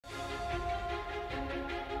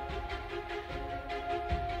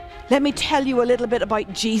Let me tell you a little bit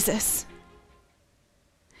about Jesus.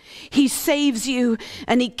 He saves you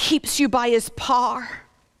and he keeps you by his power.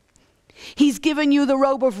 He's given you the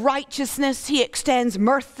robe of righteousness. He extends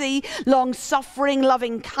mercy, long-suffering,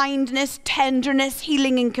 loving kindness, tenderness,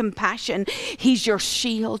 healing, and compassion. He's your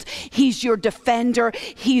shield. He's your defender.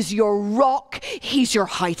 He's your rock. He's your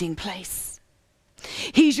hiding place.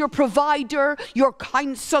 He's your provider, your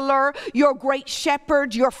counselor, your great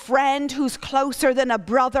shepherd, your friend who's closer than a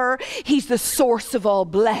brother. He's the source of all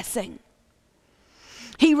blessing.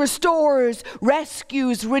 He restores,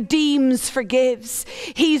 rescues, redeems, forgives.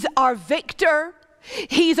 He's our victor.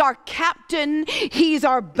 He's our captain. He's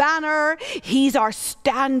our banner. He's our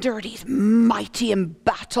standard. He's mighty in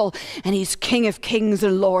battle. And he's King of kings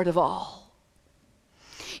and Lord of all.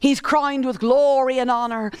 He's crowned with glory and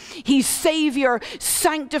honor. He's Savior,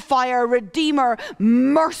 Sanctifier, Redeemer,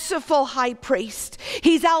 merciful High Priest.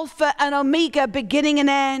 He's Alpha and Omega, beginning and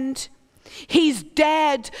end. He's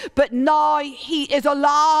dead, but now he is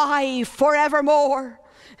alive forevermore.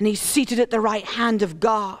 And he's seated at the right hand of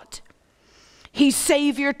God. He's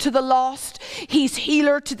Savior to the lost. He's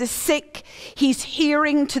healer to the sick. He's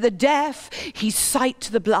hearing to the deaf. He's sight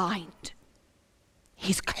to the blind.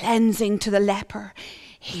 He's cleansing to the leper.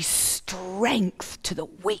 He's strength to the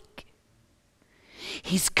weak.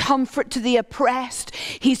 He's comfort to the oppressed.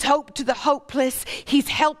 He's hope to the hopeless. He's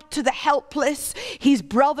help to the helpless. He's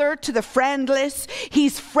brother to the friendless.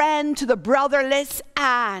 He's friend to the brotherless.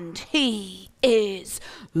 And he is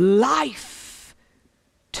life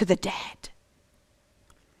to the dead.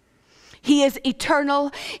 He is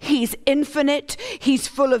eternal. He's infinite. He's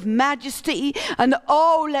full of majesty. And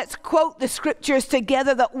oh, let's quote the scriptures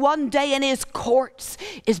together that one day in his courts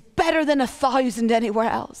is better than 1,000 anywhere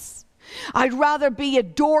else. I'd rather be a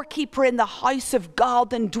doorkeeper in the house of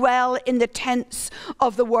God than dwell in the tents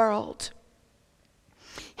of the world.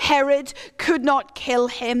 Herod could not kill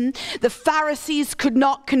him. The Pharisees could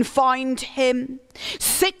not confound him.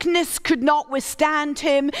 Sickness could not withstand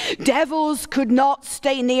him. Devils could not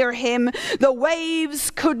stay near him. The waves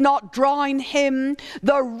could not drown him.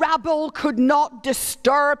 The rabble could not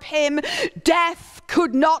disturb him. Death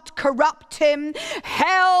could not corrupt him.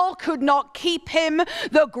 Hell could not keep him.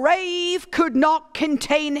 The grave could not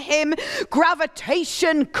contain him.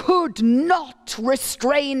 Gravitation could not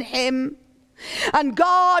restrain him. And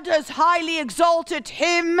God has highly exalted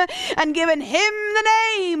him and given him the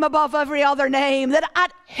name above every other name, that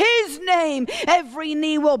at his name every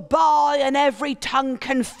knee will bow and every tongue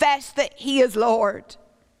confess that he is Lord.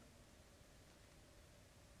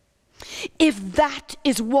 If that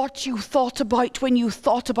is what you thought about when you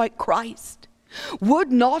thought about Christ,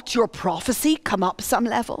 would not your prophecy come up some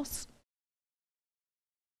levels?